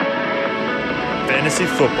fantasy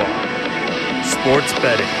football, sports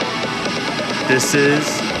betting. This is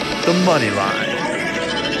the Money Line.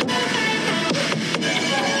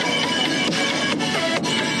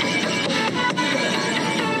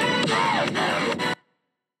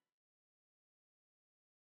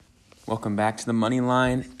 Welcome back to the Money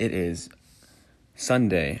Line. It is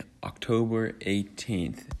Sunday, October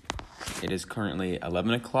 18th. It is currently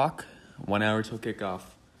 11 o'clock, 1 hour till kickoff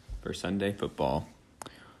for Sunday football.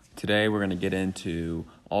 Today we're going to get into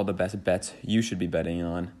all the best bets you should be betting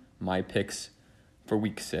on, my picks for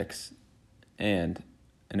Week 6, and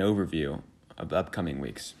an overview of the upcoming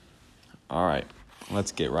weeks. All right,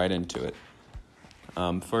 let's get right into it.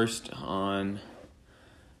 First on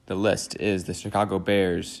the list is the Chicago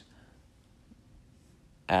Bears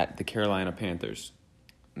at the Carolina Panthers.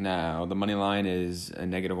 Now, the money line is a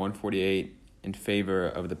negative 148 in favor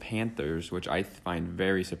of the Panthers, which I find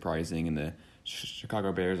very surprising, and the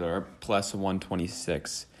Chicago Bears are plus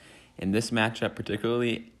 126. In this matchup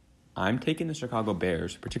particularly, I'm taking the Chicago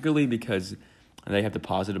Bears, particularly because they have the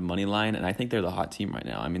positive money line, and I think they're the hot team right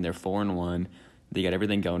now. I mean, they're 4-1. They got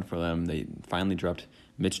everything going for them. They finally dropped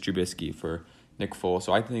Mitch Trubisky for Nick Foles,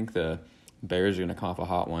 so I think the Bears are going to come off a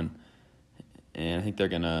hot one. And I think they're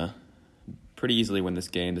going to pretty easily win this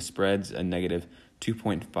game. The spread's a negative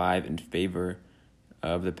 2.5 in favor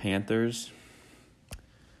of the Panthers.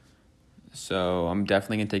 So I'm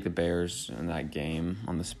definitely going to take the Bears in that game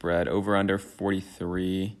on the spread. Over under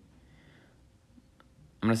 43.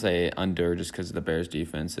 I'm going to say under just because of the Bears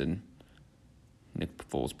defense and Nick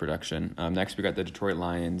Foles' production. Next, we got the Detroit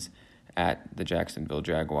Lions at the Jacksonville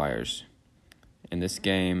Jaguars. In this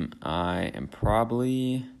game, I am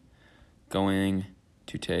probably going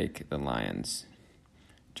to take the Lions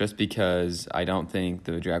just because I don't think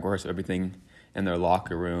the Jaguars have everything in their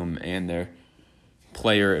locker room and their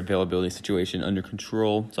player availability situation under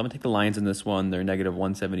control. So I'm going to take the Lions in this one. They're negative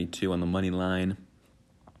 172 on the money line.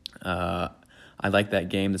 I like that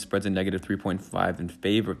game. The spread's a negative 3.5 in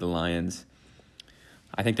favor of the Lions.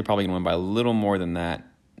 I think they're probably going to win by a little more than that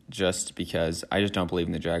just because I just don't believe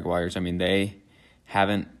in the Jaguars. I mean, they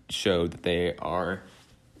haven't showed that they are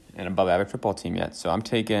an above-average football team yet. So I'm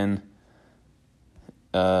taking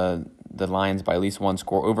the Lions by at least one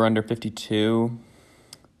score. Over under 52.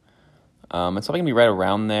 It's probably going to be right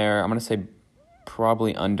around there. I'm going to say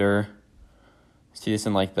probably under. See this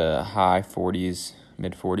in like the high 40s,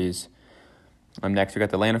 mid 40s. Next, we got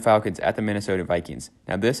the Atlanta Falcons at the Minnesota Vikings.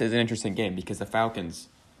 Now, this is an interesting game because the Falcons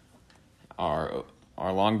are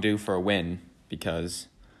long due for a win because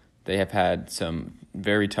they have had some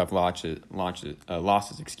very tough losses,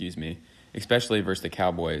 especially versus the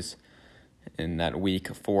Cowboys in that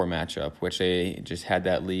Week 4 matchup, which they just had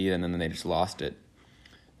that lead and then they just lost it.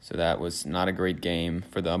 So that was not a great game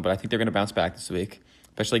for them, but I think they're going to bounce back this week,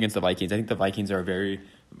 especially against the Vikings. I think the Vikings are a very,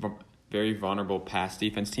 very vulnerable pass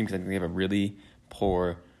defense team because I think they have a really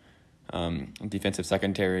poor defensive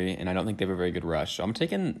secondary, and I don't think they have a very good rush. So I'm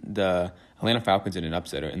taking the Atlanta Falcons in an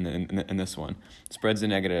upset in this one. Spread's a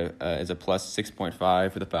negative is a plus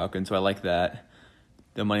 6.5 for the Falcons, so I like that.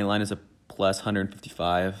 The money line is a plus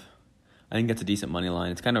 155. I think that's a decent money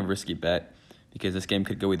line. It's kind of a risky bet because this game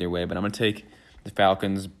could go either way, but I'm going to take the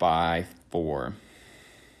Falcons by 4.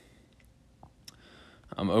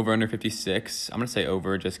 Over under 56. I'm going to say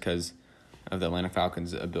over just because of the Atlanta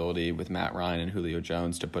Falcons' ability with Matt Ryan and Julio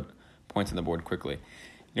Jones to put points on the board quickly.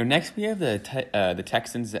 Next we have the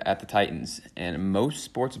Texans at the Titans, and most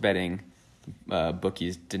sports betting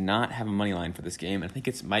bookies did not have a money line for this game. I think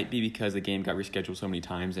it might be because the game got rescheduled so many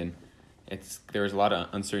times, and there was a lot of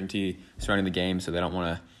uncertainty surrounding the game, so they don't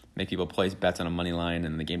want to make people place bets on a money line,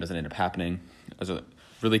 and the game doesn't end up happening. It was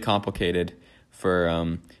really complicated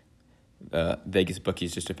for Vegas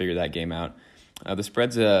bookies just to figure that game out. The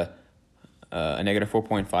spread's a negative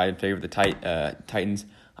 4.5 in favor of the Titans.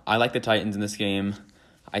 I like the Titans in this game.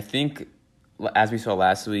 I think, as we saw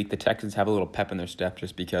last week, the Texans have a little pep in their step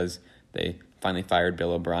just because they finally fired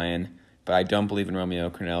Bill O'Brien. But I don't believe in Romeo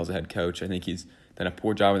Crennel as a head coach. I think he's done a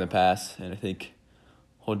poor job in the past, and I think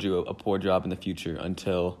he'll do a poor job in the future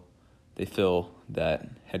until they fill that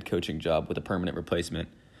head coaching job with a permanent replacement,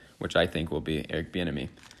 which I think will be Eric Bieniemy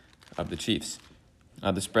of the Chiefs.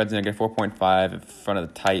 The spread's negative 4.5 in front of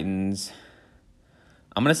the Titans.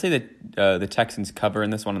 I'm going to say that the Texans cover in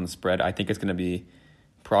this one on the spread. I think it's going to be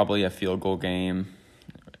probably a field goal game.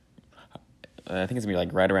 I think it's going to be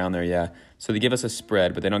like right around there, yeah. So they give us a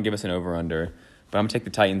spread, but they don't give us an over-under. But I'm going to take the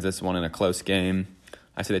Titans this one in a close game.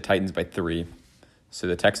 I say the Titans by 3. So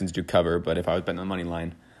the Texans do cover, but if I was betting on the money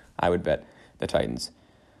line, I would bet the Titans.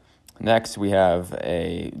 Next, we have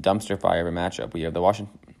a dumpster fire of a matchup. We have the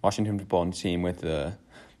Washington football team with the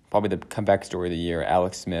probably the comeback story of the year,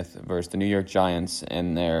 Alex Smith versus the New York Giants,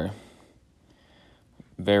 and they're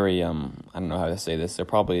very, I don't know how to say this, they're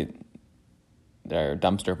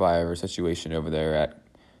dumpster fire situation over there at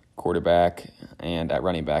quarterback and at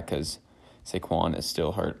running back because Saquon is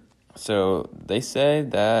still hurt. So they say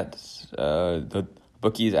that the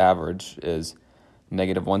bookies average is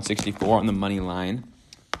negative 164 on the money line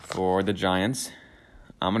for the Giants.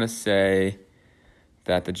 I'm going to say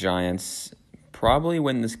that the Giants probably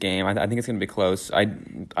win this game. I think it's going to be close. I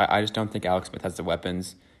just don't think Alex Smith has the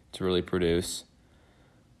weapons to really produce.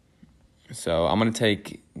 So I'm going to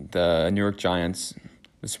take the New York Giants.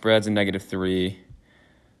 The spread's a -3,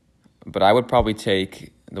 but I would probably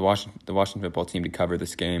take the Washington football team to cover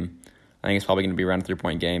this game. I think it's probably going to be around a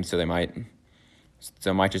 3-point game, so it might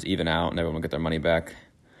just even out and everyone will get their money back.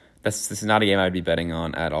 This is not a game I'd be betting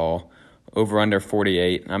on at all. Over under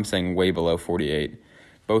 48. I'm saying way below 48.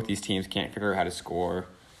 Both these teams can't figure out how to score.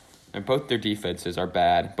 And both their defenses are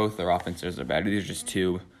bad. Both their offenses are bad. These are just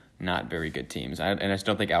two not very good teams. And I just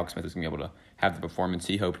don't think Alex Smith is going to be able to have the performance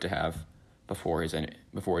he hoped to have before his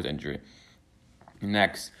injury.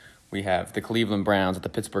 Next, we have the Cleveland Browns at the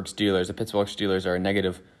Pittsburgh Steelers. The Pittsburgh Steelers are a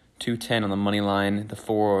 -210 on the money line. The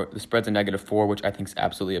spread's a -4, which I think is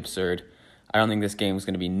absolutely absurd. I don't think this game is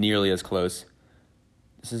going to be nearly as close.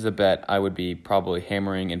 This is a bet I would be probably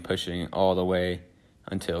hammering and pushing all the way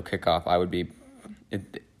until kickoff. If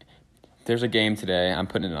there's a game today, I'm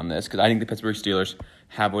putting it on this because I think the Pittsburgh Steelers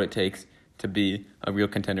have what it takes to be a real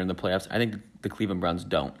contender in the playoffs. I think the Cleveland Browns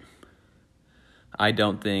don't. I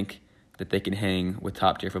don't think that they can hang with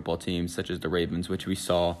top-tier football teams such as the Ravens, which we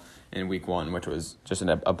saw in Week 1, which was just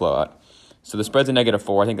a blowout. So the spread's a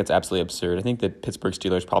 -4. I think that's absolutely absurd. I think the Pittsburgh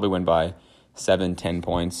Steelers probably win by 7-10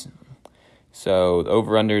 points. So the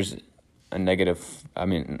over-under's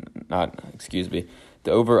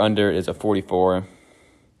the over-under is a 44.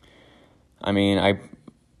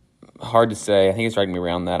 Hard to say. I think it's striking me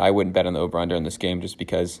around that. I wouldn't bet on the over-under in this game just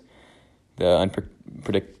because the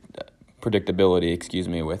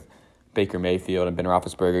predictability, with Baker Mayfield and Ben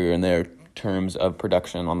Roethlisberger in their terms of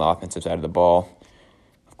production on the offensive side of the ball.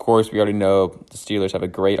 Of course, we already know the Steelers have a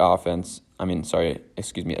great a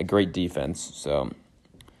great defense. So,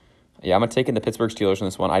 yeah, I'm taking the Pittsburgh Steelers on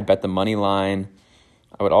this one. I'd bet the money line.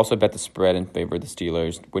 I would also bet the spread in favor of the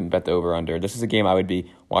Steelers. Wouldn't bet the over-under. This is a game I would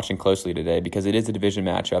be watching closely today because it is a division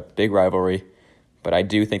matchup, big rivalry. But I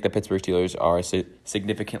do think the Pittsburgh Steelers are a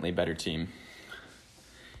significantly better team.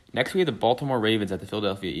 Next, we have the Baltimore Ravens at the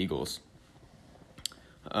Philadelphia Eagles.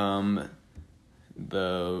 The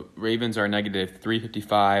Ravens are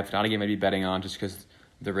 -355. Not a game I'd be betting on just because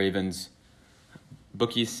the Ravens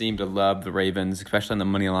bookies seem to love the Ravens, especially on the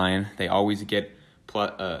money line. They always get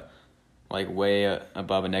way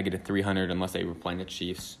above a -300 unless they were playing the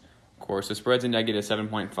Chiefs. Of course, the spread's a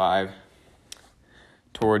 -7.5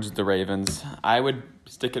 towards the Ravens. I would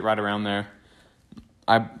stick it right around there.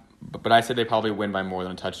 But I said they probably win by more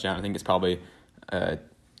than a touchdown. I think it's probably a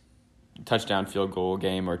touchdown field goal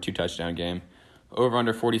game or 2-touchdown game. Over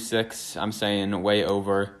under 46, I'm saying way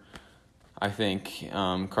over. I think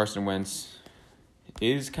Carson Wentz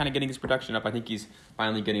is kind of getting his production up. I think he's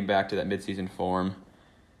finally getting back to that midseason form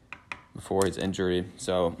before his injury.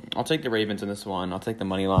 So I'll take the Ravens in this one. I'll take the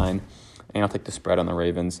money line, and I'll take the spread on the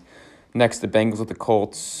Ravens. Next, the Bengals with the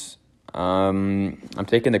Colts. I'm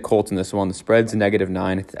taking the Colts in this one. The spread's a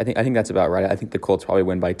 -9. I think that's about right. I think the Colts probably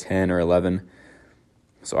win by 10 or 11.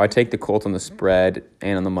 So I take the Colts on the spread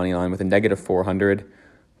and on the money line with a -400,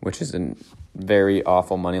 which is a very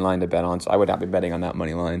awful money line to bet on. So I would not be betting on that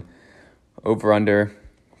money line. Over under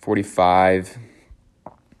 45.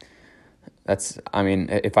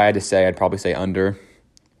 If I had to say, I'd probably say under,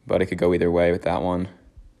 but it could go either way with that one.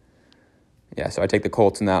 Yeah, so I take the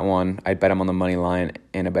Colts in that one. I'd bet them on the money line,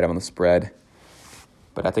 and I'd bet them on the spread.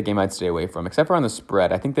 But that's a game I'd stay away from, except for on the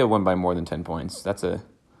spread. I think they'll win by more than 10 points. That's a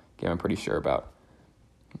game I'm pretty sure about.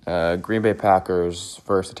 Green Bay Packers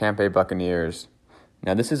versus the Tampa Bay Buccaneers.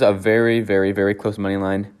 Now, this is a very, very, very close money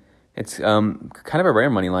line. It's kind of a rare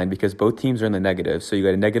money line because both teams are in the negative. So you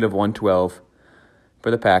got a -112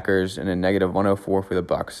 for the Packers and a -104 for the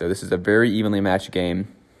Bucs. So this is a very evenly matched game.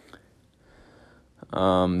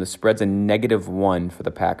 The spread's a -1 for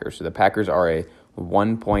the Packers. So the Packers are a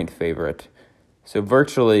 1-point favorite. So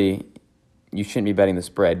virtually, you shouldn't be betting the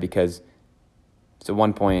spread because it's a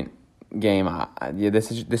 1-point game.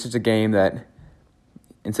 This is a game that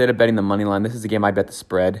instead of betting the money line, this is a game I'd bet the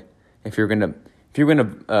spread. If you're gonna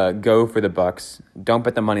go for the Bucs, don't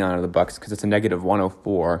bet the money line of the Bucs because it's a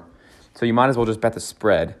 -104. So you might as well just bet the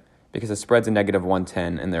spread because the spread's a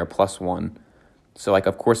 -110 and they're a +1. So,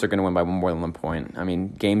 of course they're going to win by more than 1 point. I mean,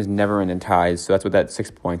 games never end in ties, so that's what that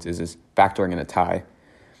 6 points is factoring in a tie.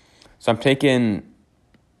 So I'm taking,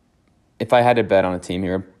 if I had to bet on a team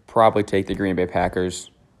here, I'd probably take the Green Bay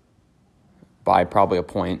Packers by probably a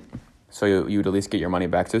point. So you would at least get your money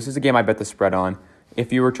back. So this is a game I bet the spread on.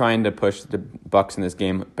 If you were trying to push the Bucs in this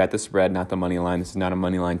game, bet the spread, not the money line. This is not a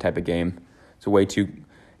money line type of game. It's way too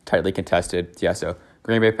tightly contested. Yeah, so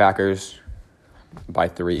Green Bay Packers by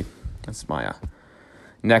 3. That's my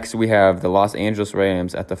Next, we have the Los Angeles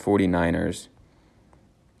Rams at the 49ers.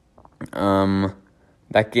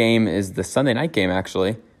 That game is the Sunday night game,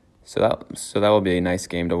 actually. So that will be a nice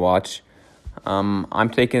game to watch. I'm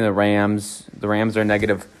taking the Rams. The Rams are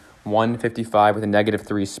negative 155 with a negative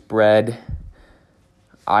 3 spread.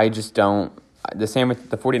 I just don't. The same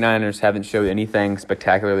with the 49ers haven't showed anything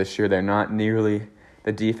spectacular this year. They're not nearly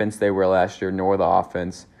the defense they were last year, nor the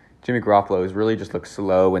offense. Jimmy Garoppolo has really just looked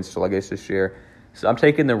slow and sluggish this year. So I'm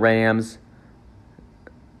taking the Rams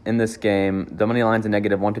in this game. The money line's a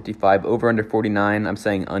negative 155. Over under 49. I'm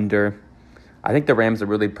saying under. I think the Rams have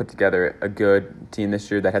really put together a good team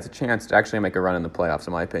this year that has a chance to actually make a run in the playoffs,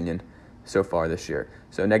 in my opinion, so far this year.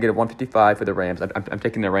 So negative 155 for the Rams. I'm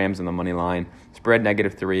taking the Rams on the money line. Spread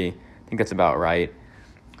negative 3. I think that's about right.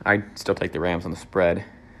 I still take the Rams on the spread.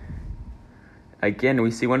 Again,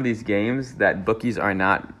 we see one of these games that bookies are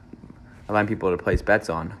not allowing people to place bets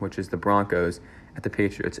on, which is the Broncos at the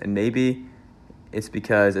Patriots. And maybe it's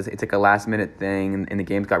because it's like a last-minute thing and the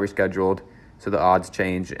games got rescheduled, so the odds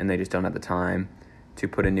change and they just don't have the time to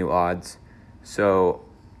put in new odds. So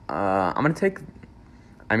I'm going to take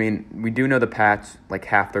 – I mean, we do know the Pats,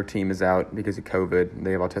 half their team is out because of COVID.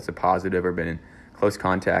 They have all tested positive or been in close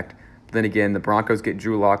contact. But then again, the Broncos get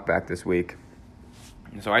Drew Lock back this week.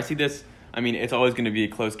 So I see this – I mean, it's always going to be a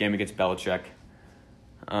close game against Belichick.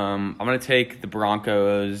 I'm going to take the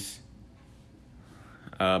Broncos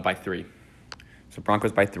by 3. So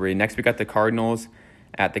Broncos by 3. Next, we got the Cardinals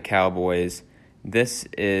at the Cowboys. This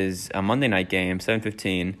is a Monday night game,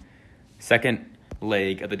 7:15, second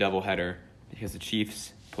leg of the doubleheader because the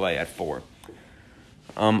Chiefs play at 4.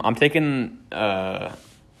 I'm taking the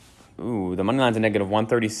money line's a negative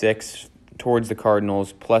 136 towards the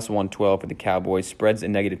Cardinals, plus 112 for the Cowboys. Spreads a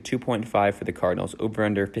negative 2.5 for the Cardinals, over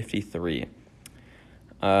under 53.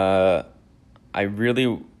 I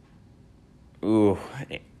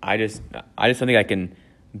just don't think I can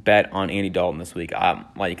bet on Andy Dalton this week.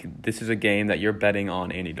 This is a game that you're betting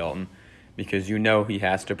on Andy Dalton because you know he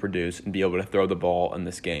has to produce and be able to throw the ball in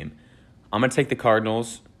this game. I'm going to take the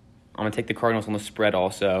Cardinals. I'm going to take the Cardinals on the spread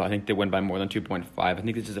also. I think they win by more than 2.5. I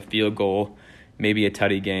think this is a field goal, maybe a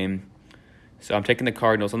tutty game. So I'm taking the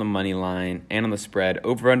Cardinals on the money line and on the spread.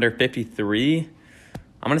 Over under 53.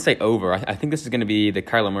 I'm going to say over. I think this is going to be the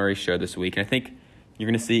Kyler Murray show this week. And I think you're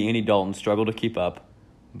going to see Andy Dalton struggle to keep up.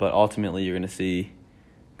 But ultimately, you're going to see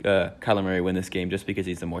Kyler Murray win this game just because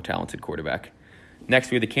he's the more talented quarterback.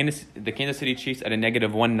 Next, we have the Kansas City Chiefs at a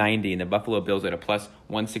negative 190 and the Buffalo Bills at a plus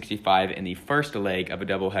 165 in the first leg of a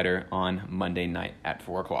doubleheader on Monday night at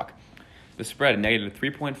 4 o'clock. The spread, negative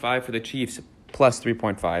 3.5 for the Chiefs, plus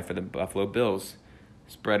 3.5 for the Buffalo Bills.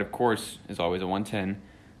 Spread, of course, is always a 110.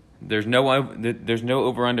 There's no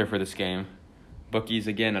over-under for this game. Bookies,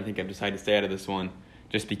 again, I think I've decided to stay out of this one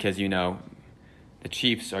just because, the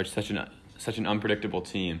Chiefs are such an unpredictable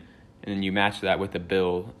team. And then you match that with the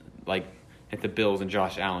Bills and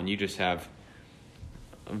Josh Allen, you just have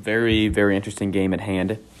a very, very interesting game at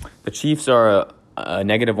hand. The Chiefs are a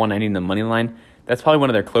negative 190 in the money line. That's probably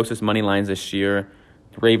one of their closest money lines this year.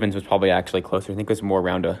 The Ravens was probably actually closer. I think it was more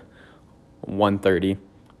around a 130.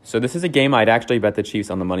 So this is a game I'd actually bet the Chiefs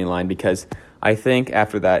on the money line because I think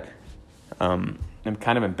after that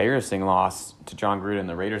kind of embarrassing loss to John Gruden and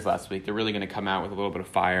the Raiders last week, they're really going to come out with a little bit of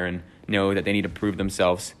fire and know that they need to prove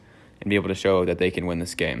themselves and be able to show that they can win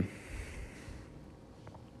this game.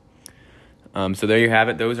 So there you have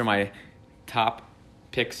it. Those are my top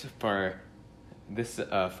picks for this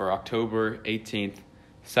for October 18th,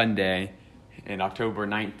 Sunday, and October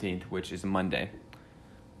 19th, which is Monday.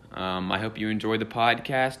 I hope you enjoyed the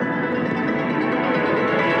podcast.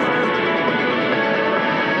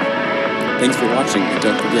 Thanks for watching, and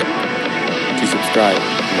don't forget to subscribe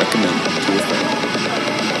and recommend to a friend.